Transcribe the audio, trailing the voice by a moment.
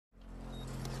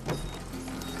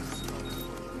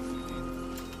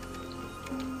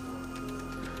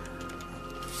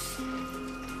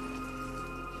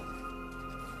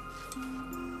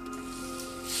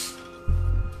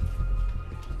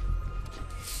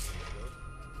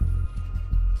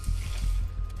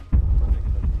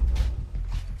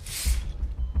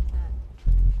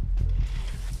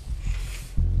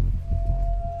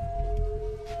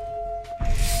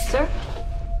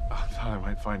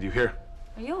find you here.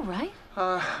 Are you all right?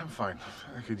 I'm fine.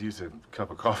 I could use a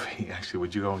cup of coffee. Actually,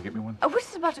 would you go and get me one? We're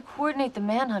just about to coordinate the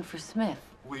manhunt for Smith.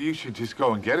 Well, you should just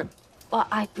go and get him. Well,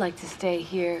 I'd like to stay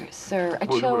here, sir.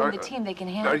 Cho and the team, they can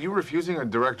handle. Are you refusing a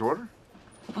direct order?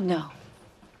 Well, no.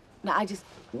 No, I just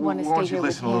want to stay here with him. Why don't you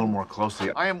listen a little more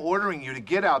closely? I am ordering you to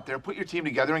get out there, put your team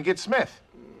together, and get Smith.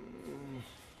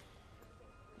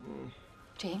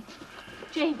 Jane?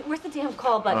 Jane, where's the damn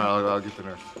call button? I'll get the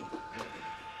nurse.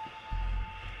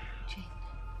 Jane.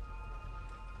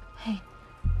 Hey.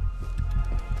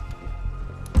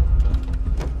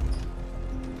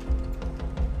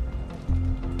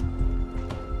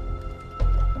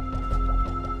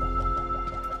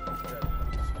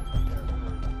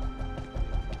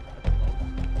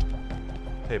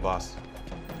 Hey, boss.